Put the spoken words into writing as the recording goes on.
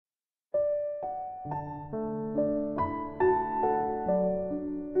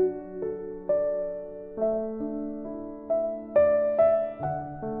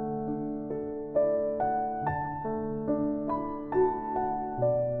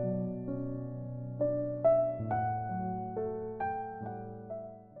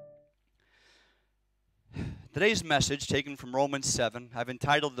Today's message, taken from Romans 7, I've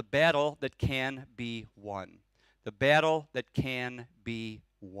entitled The Battle That Can Be Won. The Battle That Can Be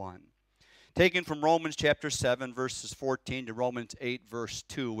Won. Taken from Romans chapter 7, verses 14 to Romans 8, verse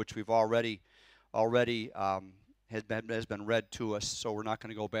 2, which we've already has been read to us, so we're not going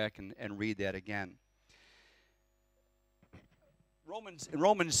to go back and read that again. In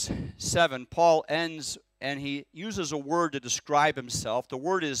Romans 7, Paul ends and he uses a word to describe himself. The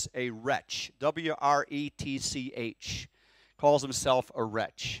word is a wretch, W-R-E-T-C-H. Calls himself a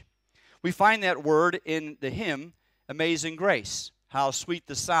wretch. We find that word in the hymn, Amazing Grace. How sweet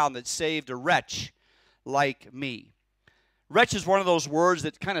the sound that saved a wretch like me. Wretch is one of those words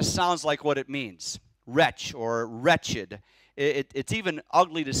that kind of sounds like what it means. Wretch or wretched. It's even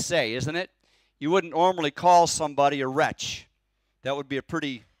ugly to say, isn't it? You wouldn't normally call somebody a wretch. That would be a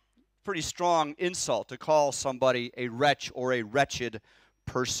pretty strong insult to call somebody a wretch or a wretched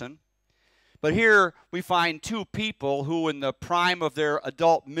person. But here we find two people who in the prime of their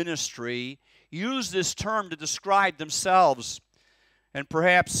adult ministry use this term to describe themselves. And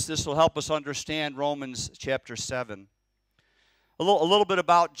perhaps this will help us understand Romans chapter 7. A little bit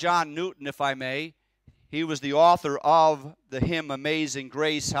about John Newton, if I may. He was the author of the hymn Amazing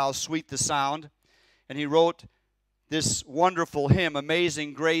Grace, How Sweet the Sound. And he wrote this wonderful hymn,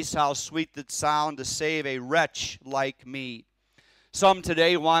 Amazing Grace, How Sweet the Sound to save a wretch like me. Some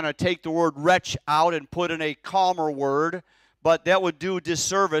today want to take the word wretch out and put in a calmer word, but that would do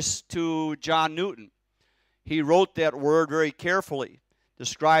disservice to John Newton. He wrote that word very carefully,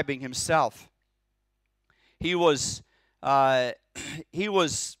 describing himself. He was a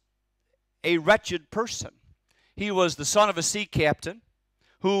wretched person. He was the son of a sea captain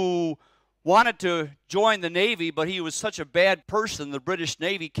who wanted to join the Navy, but he was such a bad person, the British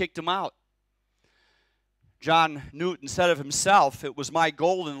Navy kicked him out. John Newton said of himself, "It was my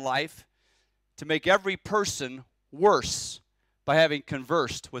goal in life to make every person worse by having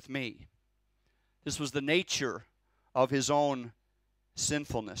conversed with me." This was the nature of his own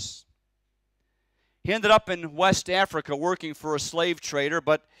sinfulness. He ended up in West Africa working for a slave trader,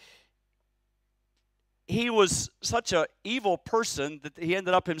 but he was such an evil person that he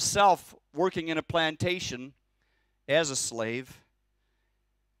ended up himself working in a plantation as a slave.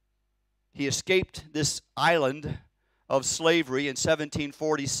 He escaped this island of slavery in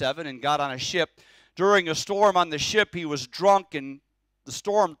 1747 and got on a ship. During a storm on the ship, he was drunk and the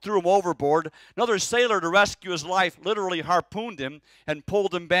storm threw him overboard. Another sailor, to rescue his life, literally harpooned him and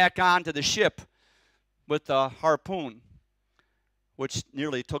pulled him back onto the ship with a harpoon, which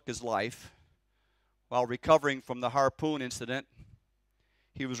nearly took his life. While recovering from the harpoon incident,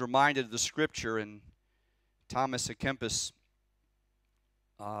 he was reminded of the scripture in Thomas A. Kempis'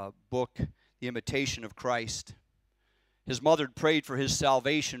 book, The Imitation of Christ. His mother had prayed for his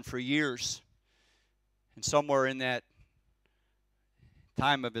salvation for years. And somewhere in that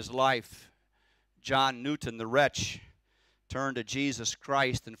time of his life, John Newton, the wretch, turned to Jesus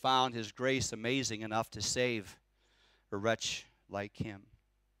Christ and found his grace amazing enough to save a wretch like him.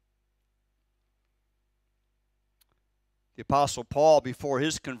 The Apostle Paul, before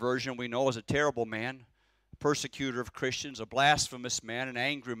his conversion, we know, was a terrible man, a persecutor of Christians, a blasphemous man, an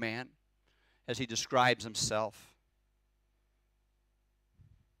angry man, as he describes himself.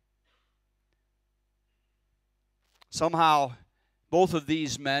 Somehow, both of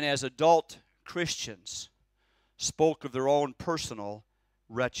these men, as adult Christians, spoke of their own personal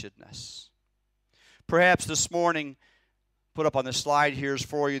wretchedness. Perhaps this morning, put up on the slide here is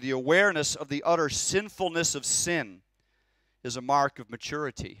for you, the awareness of the utter sinfulness of sin is a mark of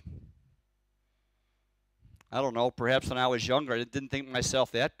maturity. I don't know, perhaps when I was younger, I didn't think myself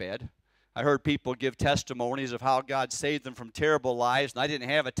that bad. I heard people give testimonies of how God saved them from terrible lives, and I didn't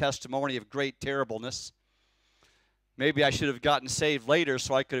have a testimony of great terribleness. Maybe I should have gotten saved later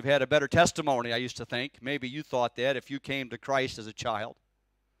so I could have had a better testimony, I used to think. Maybe you thought that if you came to Christ as a child.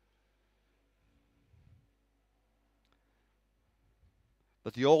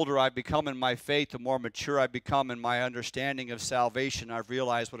 But the older I've become in my faith, the more mature I've become in my understanding of salvation, I've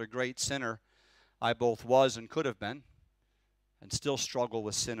realized what a great sinner I both was and could have been, and still struggle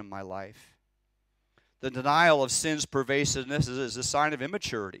with sin in my life. The denial of sin's pervasiveness is a sign of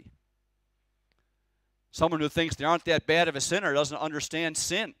immaturity. Someone who thinks they aren't that bad of a sinner doesn't understand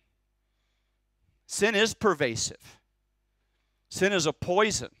sin. Sin is pervasive. Sin is a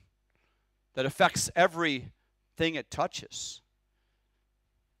poison that affects everything it touches.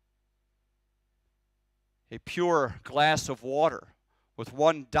 A pure glass of water with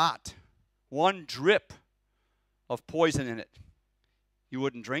one dot, one drip of poison in it, you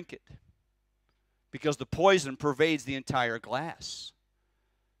wouldn't drink it because the poison pervades the entire glass.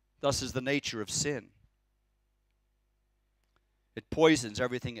 Thus is the nature of sin. It poisons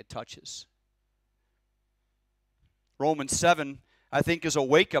everything it touches. Romans 7, I think, is a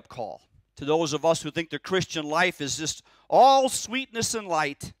wake-up call to those of us who think the Christian life is just all sweetness and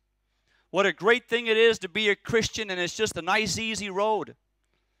light. What a great thing it is to be a Christian, and it's just a nice, easy road.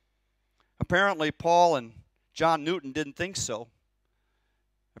 Apparently, Paul and John Newton didn't think so.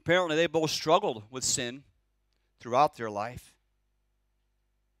 Apparently, they both struggled with sin throughout their life.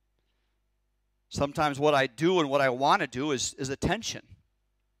 Sometimes what I do and what I want to do is a tension.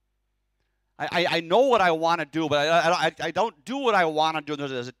 I know what I want to do, but I don't do what I want to do.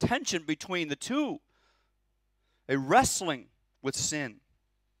 There's a tension between the two, a wrestling with sin.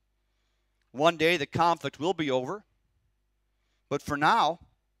 One day the conflict will be over, but for now,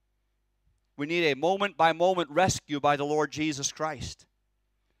 we need a moment-by-moment rescue by the Lord Jesus Christ.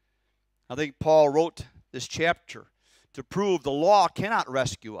 I think Paul wrote this chapter to prove the law cannot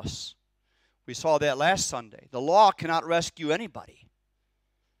rescue us. We saw that last Sunday. The law cannot rescue anybody.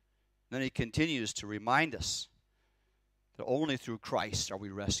 Then he continues to remind us that only through Christ are we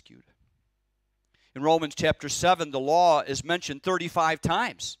rescued. In Romans chapter 7, the law is mentioned 35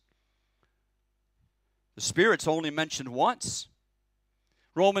 times. The Spirit's only mentioned once.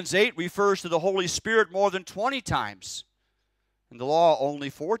 Romans 8 refers to the Holy Spirit more than 20 times, and the law only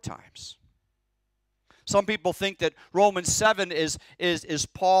 4 times. Some people think that Romans 7 is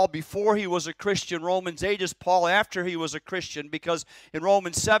Paul before he was a Christian. Romans 8 is Paul after he was a Christian, because in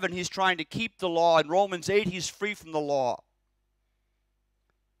Romans 7 he's trying to keep the law. In Romans 8 he's free from the law.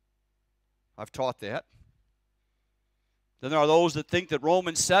 I've taught that. Then there are those that think that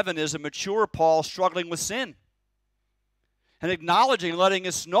Romans 7 is a mature Paul struggling with sin, and acknowledging, letting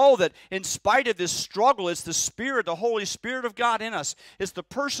us know that in spite of this struggle, it's the Spirit, the Holy Spirit of God in us. It's the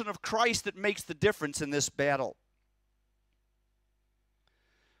person of Christ that makes the difference in this battle.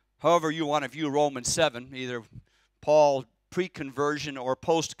 However you want to view Romans 7, either Paul pre-conversion or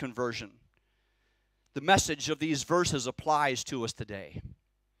post-conversion, the message of these verses applies to us today.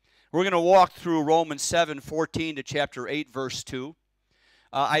 We're going to walk through Romans 7:14 to chapter 8, verse 2.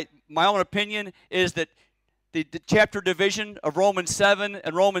 My own opinion is that the chapter division of Romans 7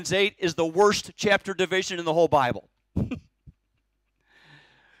 and Romans 8 is the worst chapter division in the whole Bible. It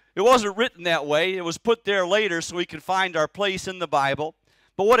wasn't written that way. It was put there later so we can find our place in the Bible.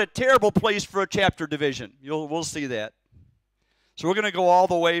 But what a terrible place for a chapter division. We'll see that. So we're going to go all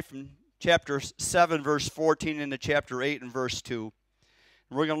the way from chapter 7, verse 14 into chapter 8 and verse 2.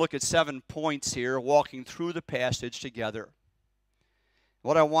 And we're going to look at 7 points here, walking through the passage together.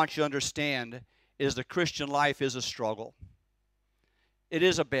 What I want you to understand is the Christian life is a struggle. It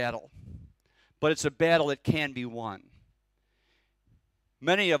is a battle, but it's a battle that can be won.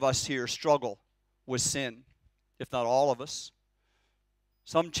 Many of us here struggle with sin, if not all of us.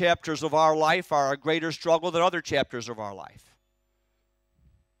 Some chapters of our life are a greater struggle than other chapters of our life.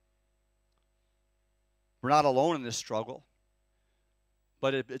 We're not alone in this struggle,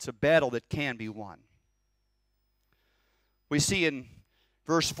 but it's a battle that can be won. We see in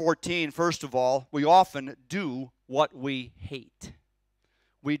Verse 14, first of all, we often do what we hate.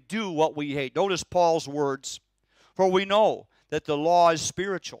 We do what we hate. Notice Paul's words. For we know that the law is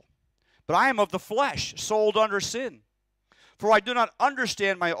spiritual, but I am of the flesh, sold under sin. For I do not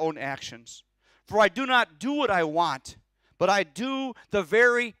understand my own actions. For I do not do what I want, but I do the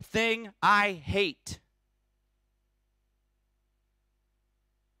very thing I hate.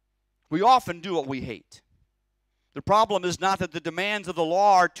 We often do what we hate. The problem is not that the demands of the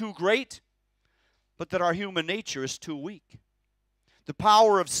law are too great, but that our human nature is too weak. The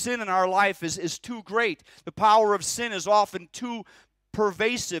power of sin in our life is too great. The power of sin is often too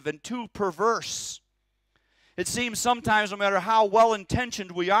pervasive and too perverse. It seems sometimes no matter how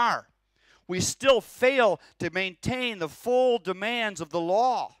well-intentioned we are, we still fail to maintain the full demands of the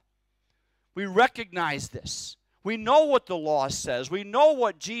law. We recognize this. We know what the law says. We know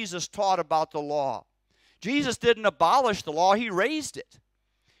what Jesus taught about the law. Jesus didn't abolish the law, he raised it.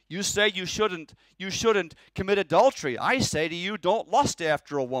 You say you shouldn't commit adultery. I say to you, don't lust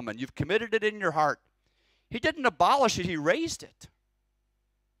after a woman. You've committed it in your heart. He didn't abolish it, he raised it.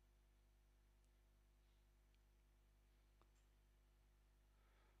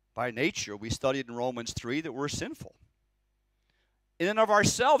 By nature, we studied in Romans 3 that we're sinful. In and of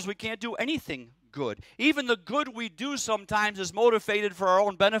ourselves, we can't do anything good. Even the good we do sometimes is motivated for our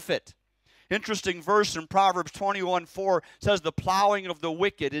own benefit. Interesting verse in Proverbs 21:4 says the plowing of the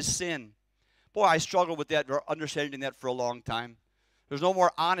wicked is sin. Boy, I struggled with that, understanding that for a long time. There's no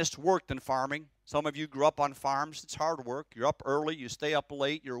more honest work than farming. Some of you grew up on farms. It's hard work. You're up early. You stay up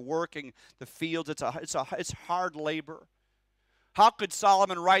late. You're working the fields. It's hard labor. How could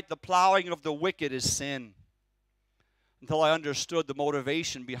Solomon write the plowing of the wicked is sin? until I understood the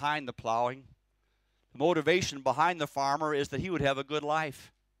motivation behind the plowing. The motivation behind the farmer is that he would have a good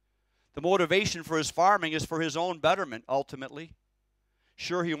life. The motivation for his farming is for his own betterment, ultimately.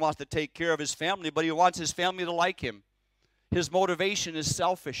 Sure, he wants to take care of his family, but he wants his family to like him. His motivation is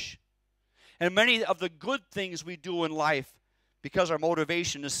selfish. And many of the good things we do in life, because our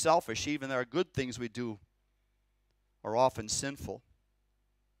motivation is selfish, even our good things we do are often sinful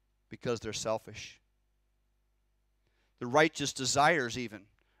because they're selfish. The righteous desires even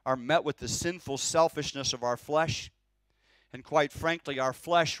are met with the sinful selfishness of our flesh. And quite frankly, our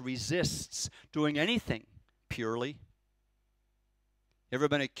flesh resists doing anything purely. Ever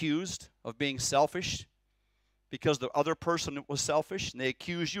been accused of being selfish because the other person was selfish, and they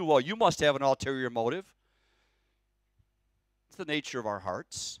accuse you? Well, you must have an ulterior motive. It's the nature of our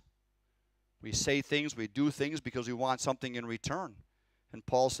hearts. We say things, we do things because we want something in return. And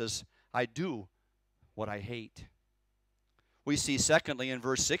Paul says, I do what I hate. We see secondly in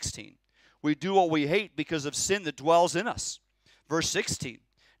verse 16, we do what we hate because of sin that dwells in us. Verse 16,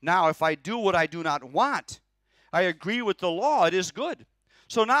 now if I do what I do not want, I agree with the law, it is good.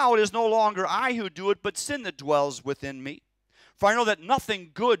 So now it is no longer I who do it, but sin that dwells within me. For I know that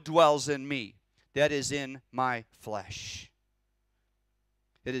nothing good dwells in me, that is in my flesh.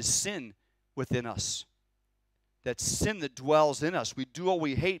 It is sin within us. That sin that dwells in us. We do what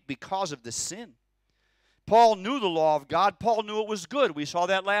we hate because of the sin. Paul knew the law of God. Paul knew it was good. We saw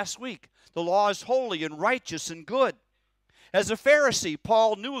that last week. The law is holy and righteous and good. As a Pharisee,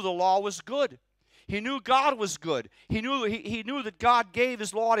 Paul knew the law was good. He knew God was good. He knew that God gave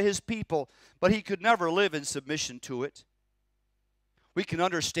his law to his people, but he could never live in submission to it. We can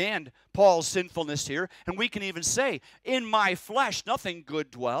understand Paul's sinfulness here, and we can even say, in my flesh nothing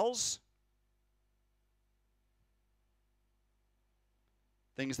good dwells.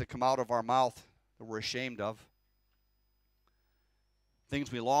 Things that come out of our mouth that we're ashamed of.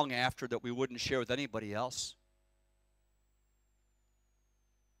 Things we long after that we wouldn't share with anybody else.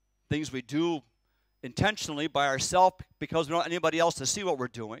 Things we do intentionally by ourselves because we don't want anybody else to see what we're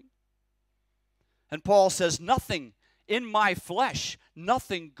doing. And Paul says, nothing in my flesh,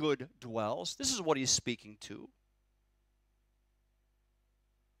 nothing good dwells. This is what he's speaking to.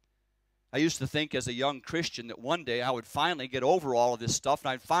 I used to think as a young Christian that one day I would finally get over all of this stuff and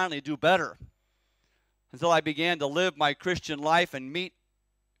I'd finally do better. Until I began to live my Christian life and meet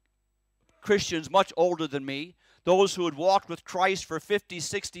Christians much older than me, those who had walked with Christ for 50,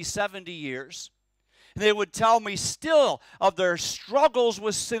 60, 70 years. And they would tell me still of their struggles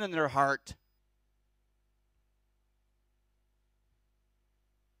with sin in their heart.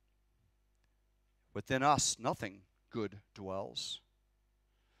 Within us, nothing good dwells.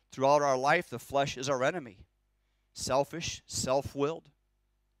 Throughout our life, the flesh is our enemy. Selfish, self-willed.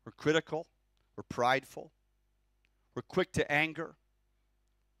 We're critical. We're prideful. We're quick to anger.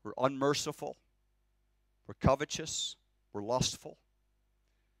 We're unmerciful. We're covetous. We're lustful.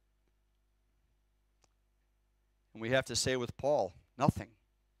 And we have to say with Paul, nothing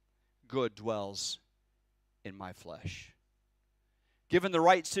good dwells in my flesh. Given the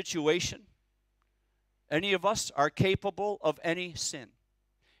right situation, any of us are capable of any sin.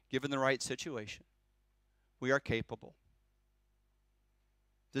 Given the right situation, we are capable.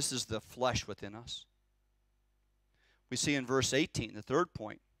 This is the flesh within us. We see in verse 18, the third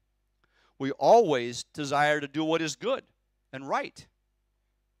point, we always desire to do what is good and right,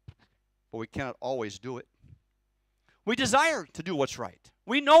 but we cannot always do it. We desire to do what's right.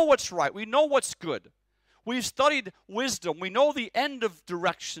 We know what's right. We know what's good. We've studied wisdom. We know the end of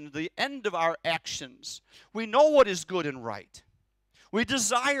direction, the end of our actions. We know what is good and right. We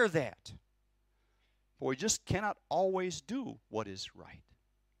desire that. But we just cannot always do what is right.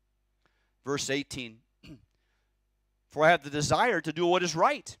 Verse 18, for I have the desire to do what is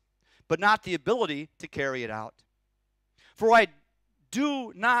right, but not the ability to carry it out. For I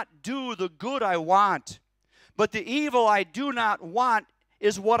do not do the good I want, but the evil I do not want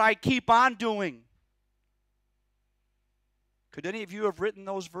is what I keep on doing. Could any of you have written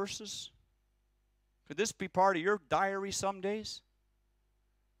those verses? Could this be part of your diary some days?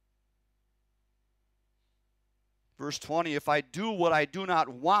 Verse 20, if I do what I do not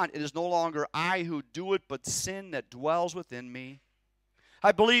want, it is no longer I who do it, but sin that dwells within me.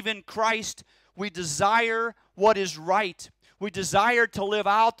 I believe in Christ we desire what is right. We desire to live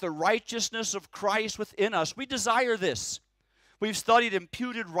out the righteousness of Christ within us. We desire this. We've studied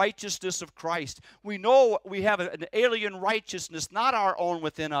imputed righteousness of Christ. We know we have an alien righteousness, not our own,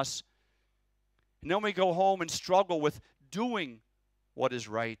 within us. And then we go home and struggle with doing what is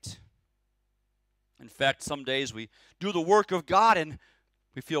right. In fact, some days we do the work of God and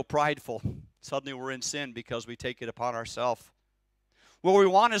we feel prideful. Suddenly we're in sin because we take it upon ourselves. Well, we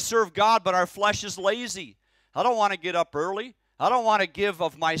want to serve God, but our flesh is lazy. I don't want to get up early. I don't want to give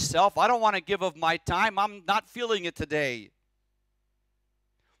of myself. I don't want to give of my time. I'm not feeling it today.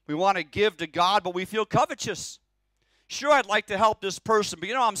 We want to give to God, but we feel covetous. Sure, I'd like to help this person, but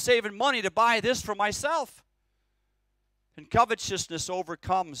I'm saving money to buy this for myself. And covetousness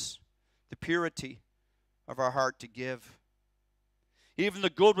overcomes the purity of our heart to give. Even the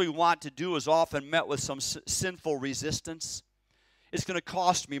good we want to do is often met with some sinful resistance. It's going to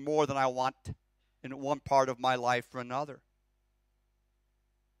cost me more than I want in one part of my life or another.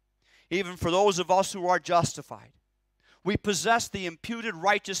 Even for those of us who are justified, we possess the imputed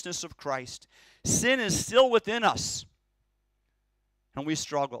righteousness of Christ. Sin is still within us, and we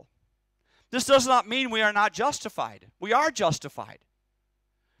struggle. This does not mean we are not justified. We are justified.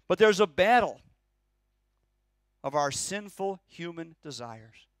 But there's a battle of our sinful human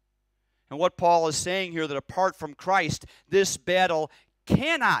desires. And what Paul is saying here, that apart from Christ, this battle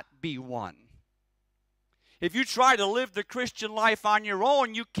cannot be won. If you try to live the Christian life on your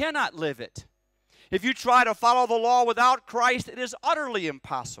own, you cannot live it. If you try to follow the law without Christ, it is utterly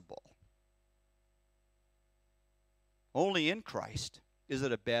impossible. Only in Christ is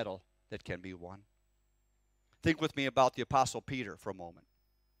it a battle that can be won. Think with me about the Apostle Peter for a moment.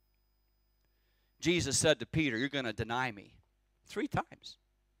 Jesus said to Peter, "You're going to deny me 3 times."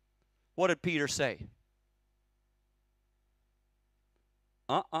 What did Peter say?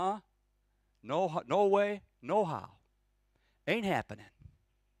 No way, no how. Ain't happening.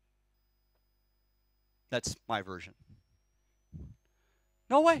 That's my version.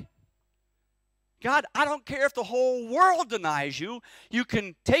 No way. God, I don't care if the whole world denies you. You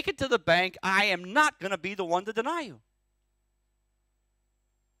can take it to the bank. I am not going to be the one to deny you.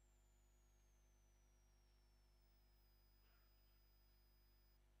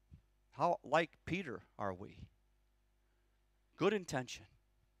 How like Peter are we? Good intention.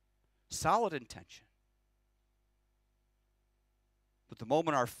 Solid intention. But the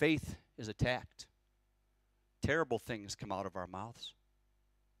moment our faith is attacked, terrible things come out of our mouths.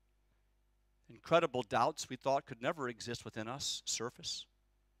 Incredible doubts we thought could never exist within us surface.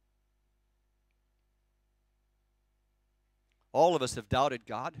 All of us have doubted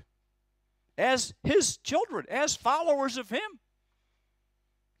God as His children, as followers of Him.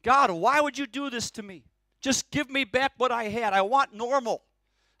 God, why would you do this to me? Just give me back what I had. I want normal.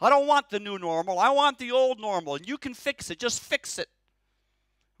 I don't want the new normal. I want the old normal. And you can fix it. Just fix it.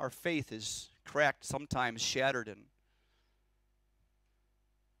 Our faith is cracked, sometimes shattered, and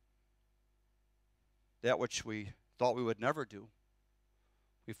that which we thought we would never do,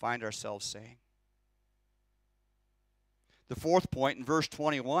 we find ourselves saying. The 4th point in verse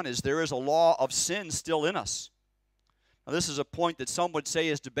 21 is there is a law of sin still in us. Now, this is a point that some would say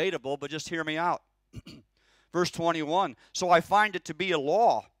is debatable, but just hear me out. Verse 21, "So I find it to be a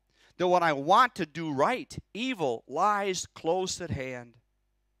law, that when I want to do right, evil lies close at hand.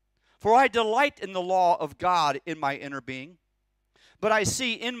 For I delight in the law of God in my inner being, but I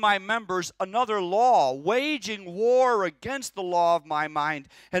see in my members another law, waging war against the law of my mind,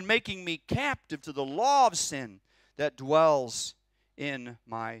 and making me captive to the law of sin that dwells in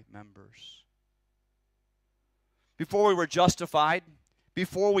my members." Before we were justified,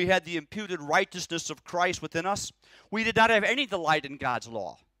 before we had the imputed righteousness of Christ within us, we did not have any delight in God's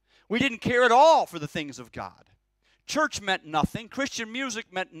law. We didn't care at all for the things of God. Church meant nothing. Christian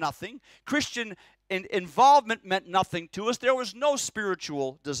music meant nothing. Christian involvement meant nothing to us. There was no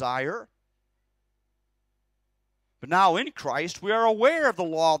spiritual desire. But now in Christ, we are aware of the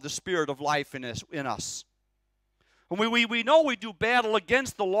law of the Spirit of life in us. And we know we do battle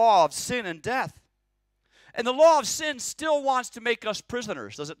against the law of sin and death. And the law of sin still wants to make us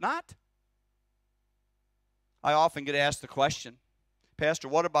prisoners, does it not? I often get asked the question, "Pastor,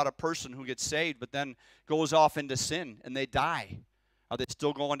 what about a person who gets saved but then goes off into sin and they die? Are they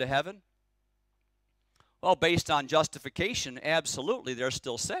still going to heaven?" Well, based on justification, absolutely, they're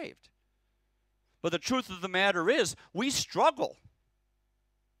still saved. But the truth of the matter is, we struggle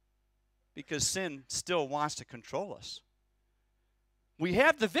because sin still wants to control us. We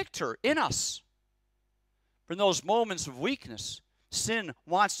have the victor in us. But in those moments of weakness, sin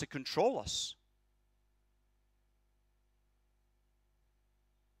wants to control us.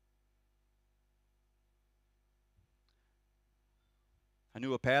 I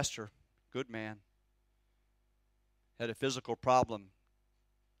knew a pastor, good man, had a physical problem,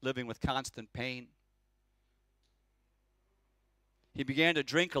 living with constant pain. He began to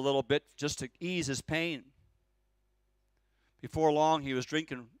drink a little bit just to ease his pain. Before long, he was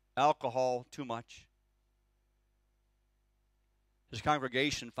drinking alcohol too much. His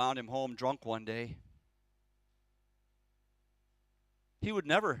congregation found him home drunk one day. He would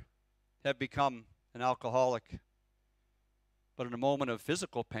never have become an alcoholic, but in a moment of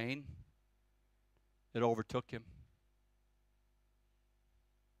physical pain, it overtook him.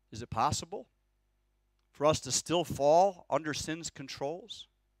 Is it possible for us to still fall under sin's controls?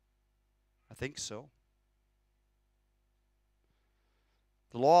 I think so.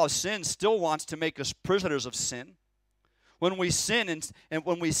 The law of sin still wants to make us prisoners of sin. When we sin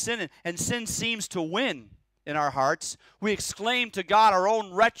and sin seems to win in our hearts, we exclaim to God our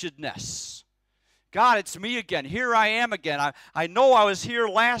own wretchedness. God, it's me again. Here I am again. I know I was here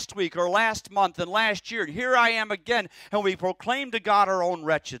last week or last month and last year. And here I am again. And we proclaim to God our own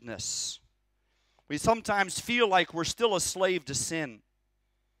wretchedness. We sometimes feel like we're still a slave to sin.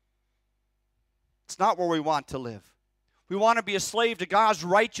 It's not where we want to live. We want to be a slave to God's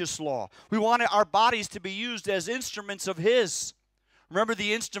righteous law. We want our bodies to be used as instruments of His. Remember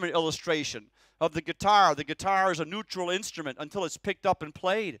the instrument illustration of the guitar. The guitar is a neutral instrument until it's picked up and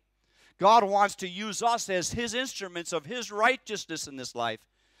played. God wants to use us as His instruments of His righteousness in this life.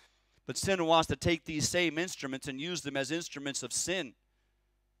 But sin wants to take these same instruments and use them as instruments of sin.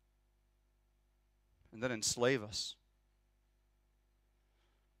 And then enslave us.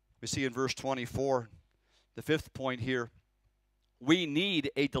 We see in verse 24, the fifth point here, we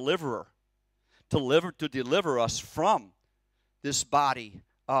need a deliverer to deliver us from this body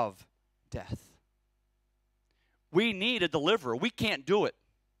of death. We need a deliverer. We can't do it.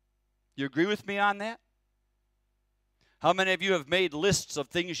 You agree with me on that? How many of you have made lists of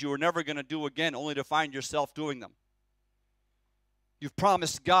things you were never going to do again only to find yourself doing them? You've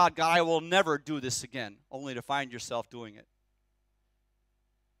promised God, God, I will never do this again, only to find yourself doing it.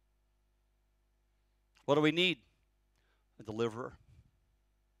 What do we need? A deliverer.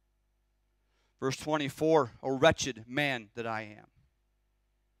 Verse 24, O wretched man that I am.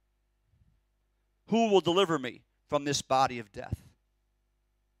 Who will deliver me from this body of death?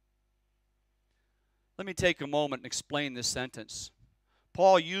 Let me take a moment and explain this sentence.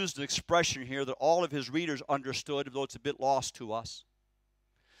 Paul used an expression here that all of his readers understood, though it's a bit lost to us.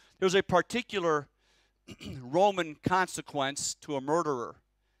 There's a particular Roman consequence to a murderer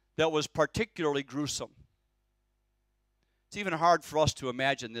that was particularly gruesome. It's even hard for us to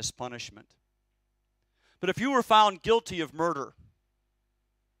imagine this punishment. But if you were found guilty of murder,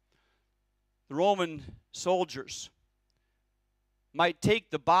 the Roman soldiers might take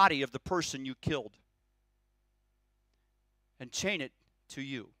the body of the person you killed and chain it to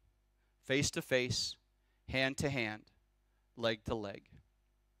you, face to face, hand to hand, leg to leg.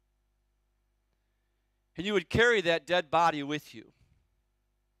 And you would carry that dead body with you.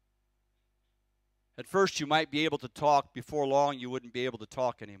 At first you might be able to talk. Before long you wouldn't be able to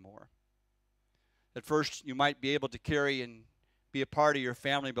talk anymore. At first you might be able to carry and be a part of your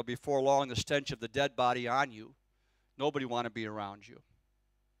family, but before long the stench of the dead body on you, nobody want to be around you.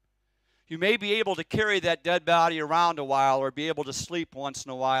 You may be able to carry that dead body around a while or be able to sleep once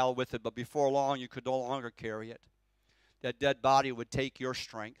in a while with it, but before long you could no longer carry it. That dead body would take your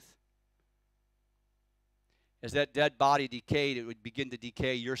strength. As that dead body decayed, it would begin to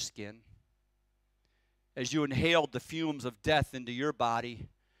decay your skin. As you inhaled the fumes of death into your body,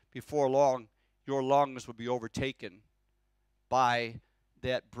 before long, your lungs would be overtaken by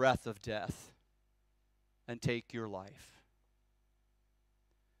that breath of death and take your life.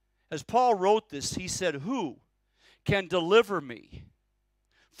 As Paul wrote this, he said, who can deliver me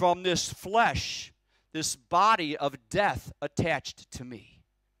from this flesh, this body of death attached to me?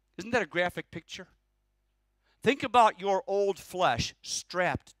 Isn't that a graphic picture? Think about your old flesh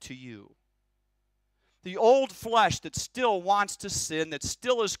strapped to you. The old flesh that still wants to sin, that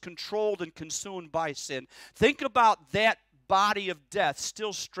still is controlled and consumed by sin. Think about that body of death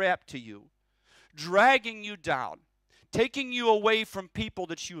still strapped to you, dragging you down, taking you away from people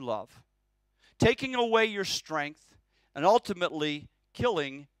that you love, taking away your strength, and ultimately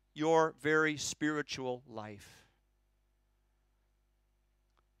killing your very spiritual life.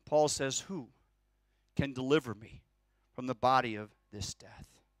 Paul says, who can deliver me from the body of this death?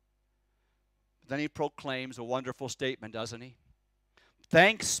 Then he proclaims a wonderful statement, doesn't he?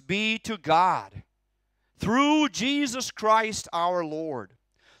 Thanks be to God through Jesus Christ our Lord.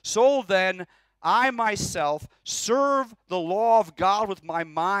 So then, I myself serve the law of God with my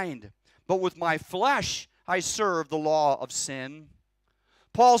mind, but with my flesh I serve the law of sin.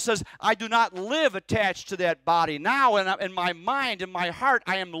 Paul says, I do not live attached to that body. Now in my mind, in my heart,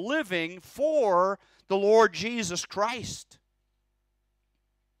 I am living for the Lord Jesus Christ.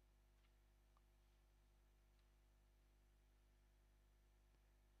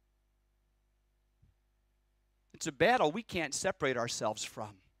 It's a battle we can't separate ourselves from,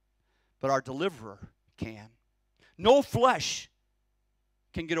 but our deliverer can. No flesh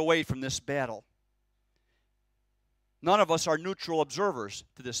can get away from this battle. None of us are neutral observers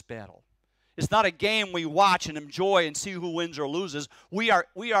to this battle. It's not a game we watch and enjoy and see who wins or loses. We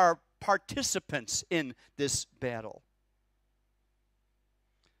are participants in this battle.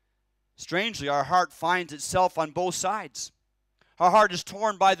 Strangely, our heart finds itself on both sides. Our heart is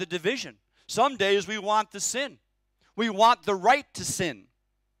torn by the division. Some days we want to sin. We want the right to sin.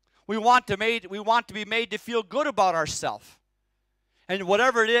 We want to be made to feel good about ourselves. And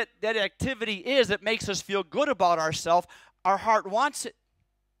whatever that activity is that makes us feel good about ourselves, our heart wants it.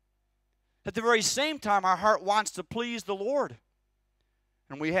 At the very same time, our heart wants to please the Lord.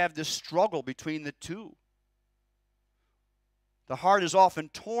 And we have this struggle between the two. The heart is often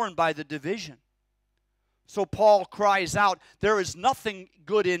torn by the division. So Paul cries out, "There is nothing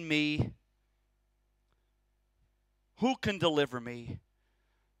good in me. Who can deliver me?"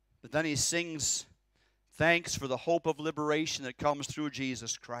 But then he sings thanks for the hope of liberation that comes through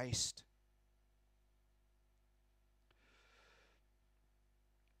Jesus Christ.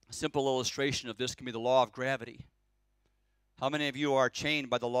 A simple illustration of this can be the law of gravity. How many of you are chained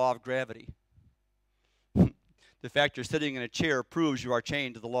by the law of gravity? The fact you're sitting in a chair proves you are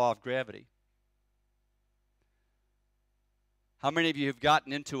chained to the law of gravity. How many of you have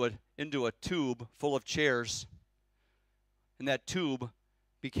gotten into a tube full of chairs, and that tube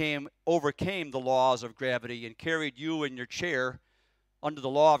overcame the laws of gravity and carried you and your chair under the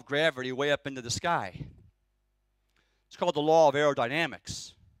law of gravity way up into the sky? It's called the law of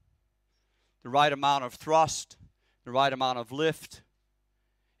aerodynamics. The right amount of thrust, the right amount of lift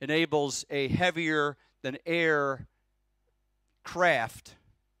enables a heavier than air craft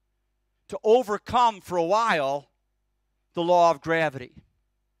to overcome for a while the law of gravity.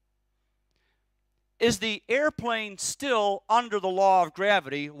 Is the airplane still under the law of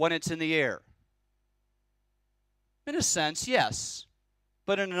gravity when it's in the air? In a sense, yes.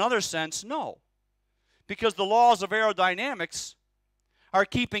 But in another sense, no. Because the laws of aerodynamics are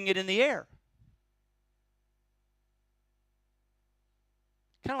keeping it in the air.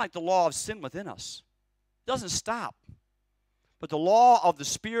 Kind of like the law of sin within us. It doesn't stop. But the law of the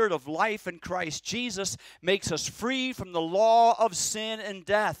Spirit of life in Christ Jesus makes us free from the law of sin and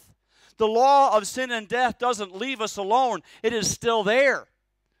death. The law of sin and death doesn't leave us alone. It is still there.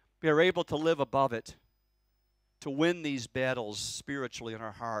 We are able to live above it, to win these battles spiritually in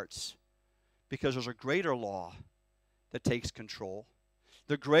our hearts, because there's a greater law that takes control.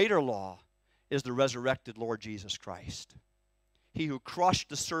 The greater law is the resurrected Lord Jesus Christ. He who crushed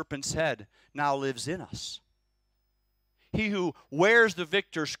the serpent's head now lives in us. He who wears the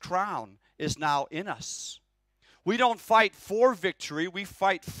victor's crown is now in us. We don't fight for victory, we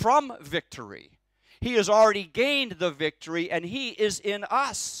fight from victory. He has already gained the victory, and he is in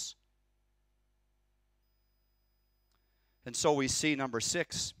us. And so we see number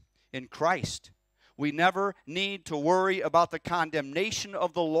 6, in Christ, we never need to worry about the condemnation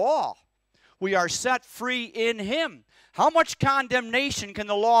of the law. We are set free in him. How much condemnation can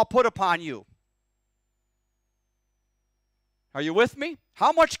the law put upon you? Are you with me?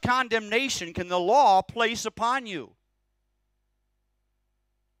 How much condemnation can the law place upon you?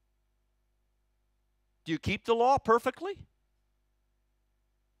 Do you keep the law perfectly?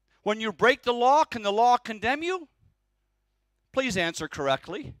 When you break the law, can the law condemn you? Please answer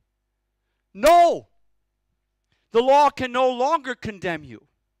correctly. No. The law can no longer condemn you.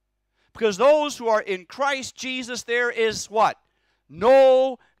 Because those who are in Christ Jesus, there is what?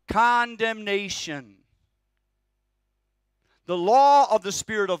 No condemnation. The law of the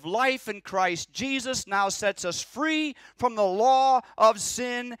Spirit of life in Christ Jesus now sets us free from the law of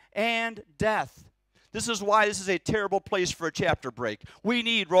sin and death. This is why this is a terrible place for a chapter break. We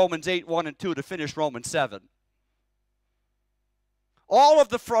need Romans 8, 1 and 2 to finish Romans 7. All of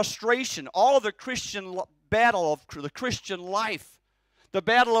the frustration, all of the Christian battle of the Christian life, the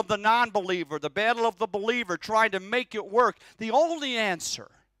battle of the non-believer, the battle of the believer trying to make it work, the only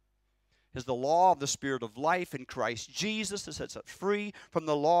answer is the law of the Spirit of life in Christ Jesus that sets us free from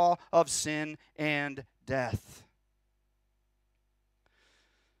the law of sin and death.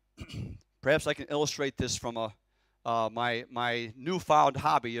 Perhaps I can illustrate this from my newfound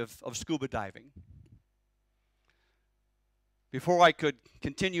hobby of scuba diving. Before I could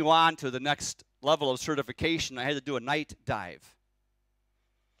continue on to the next level of certification, I had to do a night dive.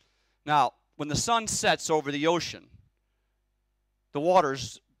 Now, when the sun sets over the ocean, the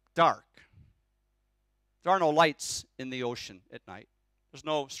water's dark. There are no lights in the ocean at night. There's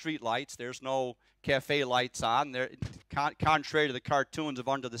no street lights. There's no cafe lights on. Contrary to the cartoons of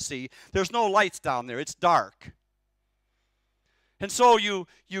Under the Sea, there's no lights down there. It's dark. And so you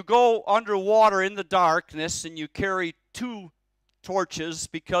go underwater in the darkness and you carry 2 torches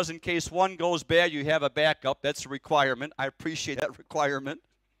because in case one goes bad, you have a backup. That's a requirement. I appreciate that requirement.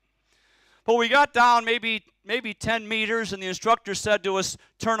 But we got down maybe 10 meters, and the instructor said to us,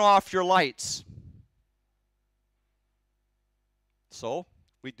 "Turn off your lights." So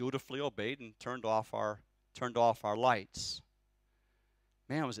we dutifully obeyed and turned off our lights.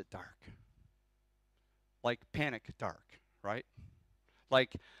 Man, was it dark. Like panic dark, right?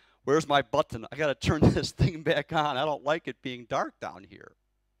 Like, where's my button? I got to turn this thing back on. I don't like it being dark down here.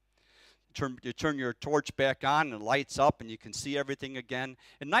 You turn your torch back on and it lights up and you can see everything again.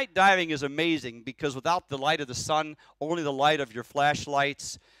 And night diving is amazing because without the light of the sun, only the light of your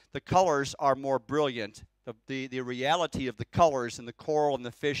flashlights, the colors are more brilliant. The reality of the colors and the coral and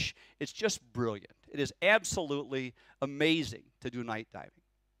the fish, it's just brilliant. It is absolutely amazing to do night diving.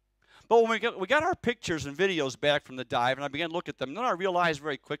 But when we got our pictures and videos back from the dive, and I began to look at them, then I realized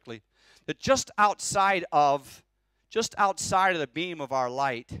very quickly that just outside of the beam of our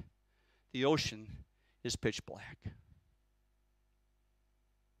light, the ocean is pitch black.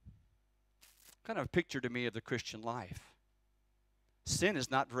 Kind of a picture to me of the Christian life. Sin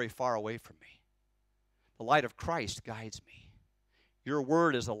is not very far away from me. The light of Christ guides me. Your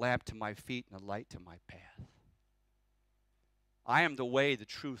word is a lamp to my feet and a light to my path. I am the way, the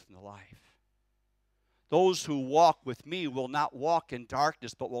truth, and the life. Those who walk with me will not walk in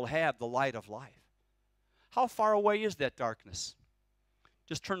darkness, but will have the light of life. How far away is that darkness?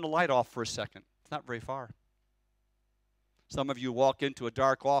 Just turn the light off for a second. It's not very far. Some of you walk into a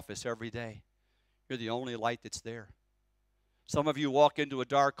dark office every day. You're the only light that's there. Some of you walk into a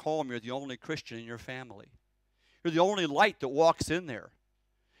dark home. You're the only Christian in your family. You're the only light that walks in there.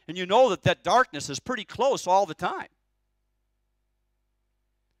 And you know that darkness is pretty close all the time.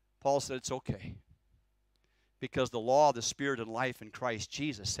 Paul said it's okay because the law of the Spirit and life in Christ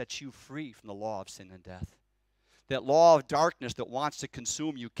Jesus sets you free from the law of sin and death. That law of darkness that wants to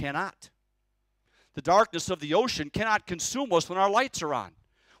consume you cannot. The darkness of the ocean cannot consume us when our lights are on.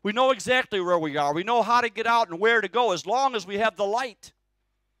 We know exactly where we are. We know how to get out and where to go as long as we have the light.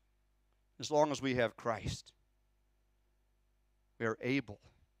 As long as we have Christ. We are able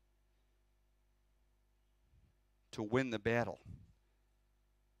to win the battle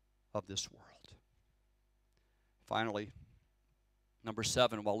of this world. Finally, number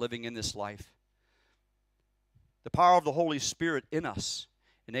 7, while living in this life, the power of the Holy Spirit in us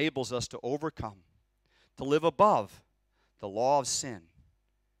enables us to overcome, to live above the law of sin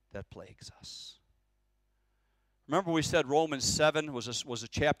that plagues us. Remember we said Romans 7 was a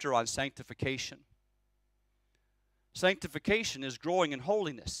chapter on sanctification. Sanctification is growing in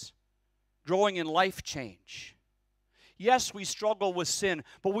holiness, growing in life change. Yes, we struggle with sin,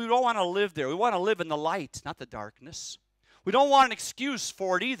 but we don't want to live there. We want to live in the light, not the darkness. We don't want an excuse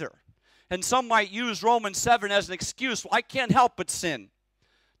for it either. And some might use Romans 7 as an excuse. Well, I can't help but sin.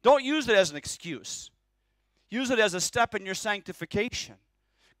 Don't use it as an excuse. Use it as a step in your sanctification.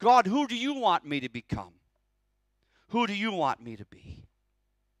 God, who do you want me to become? Who do you want me to be?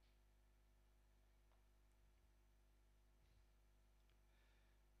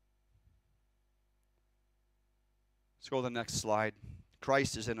 Let's go to the next slide.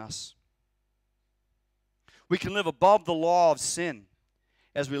 Christ is in us. We can live above the law of sin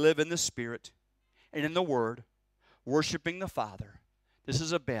as we live in the Spirit and in the Word, worshiping the Father. This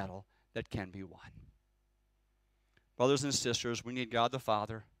is a battle that can be won. Brothers and sisters, we need God the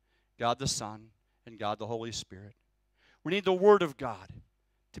Father, God the Son, and God the Holy Spirit. We need the Word of God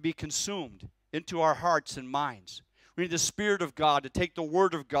to be consumed into our hearts and minds. We need the Spirit of God to take the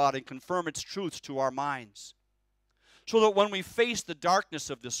Word of God and confirm its truths to our minds. So that when we face the darkness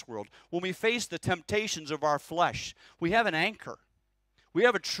of this world, when we face the temptations of our flesh, we have an anchor. We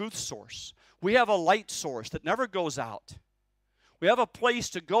have a truth source. We have a light source that never goes out. We have a place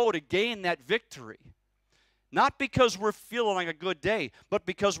to go to gain that victory. Not because we're feeling like a good day, but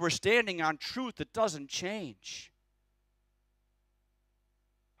because we're standing on truth that doesn't change.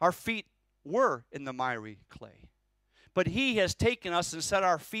 Our feet were in the miry clay, but He has taken us and set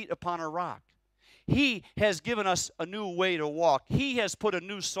our feet upon a rock. He has given us a new way to walk. He has put a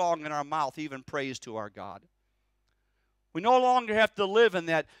new song in our mouth, even praise to our God. We no longer have to live in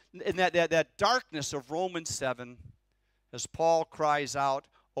that darkness of Romans 7, as Paul cries out,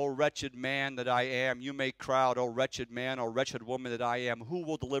 "O wretched man that I am." You may cry out, "O wretched man, O wretched woman that I am. Who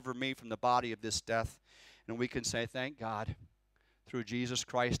will deliver me from the body of this death?" And we can say, thank God, through Jesus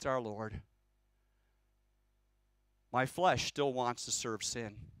Christ our Lord. My flesh still wants to serve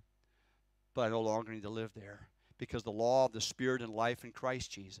sin, but I no longer need to live there because the law of the Spirit and life in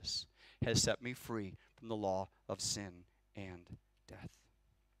Christ Jesus has set me free from the law of sin and death.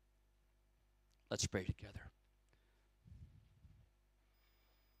 Let's pray together.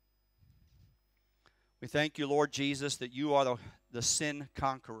 We thank you, Lord Jesus, that you are the sin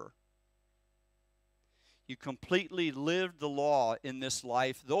conqueror. You completely lived the law in this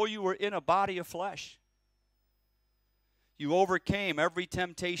life, though you were in a body of flesh. You overcame every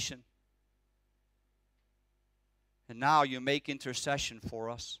temptation. And now you make intercession for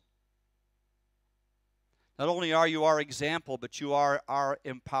us. Not only are you our example, but you are our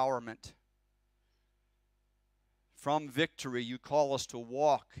empowerment. From victory, you call us to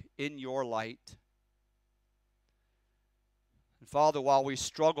walk in your light. And Father, while we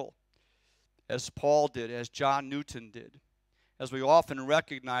struggle, as Paul did, as John Newton did, as we often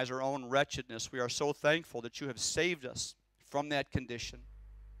recognize our own wretchedness, we are so thankful that you have saved us from that condition.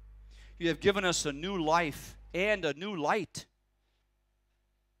 You have given us a new life and a new light.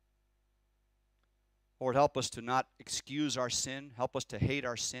 Lord, help us to not excuse our sin. Help us to hate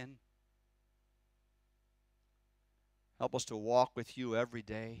our sin. Help us to walk with you every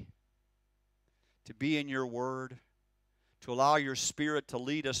day, to be in your word, to allow your Spirit to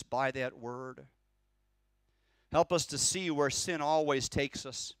lead us by that word. Help us to see where sin always takes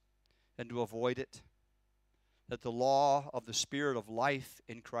us and to avoid it. That the law of the Spirit of life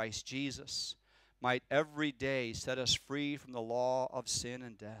in Christ Jesus might every day set us free from the law of sin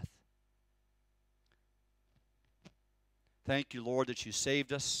and death. Thank you, Lord, that you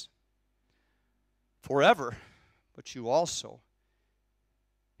saved us forever, but you also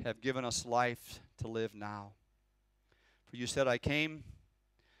have given us life to live now. For you said, I came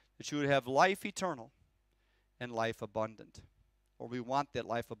that you would have life eternal and life abundant. Or we want that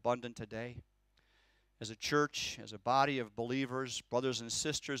life abundant today. As a church, as a body of believers, brothers and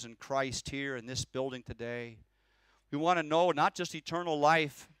sisters in Christ here in this building today, we want to know not just eternal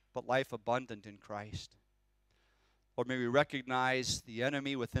life, but life abundant in Christ. Lord, may we recognize the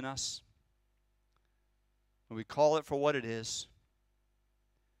enemy within us. May we call it for what it is.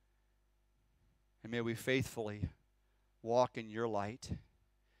 And may we faithfully walk in your light.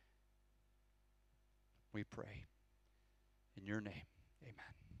 We pray. In your name,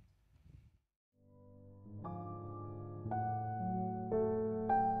 amen.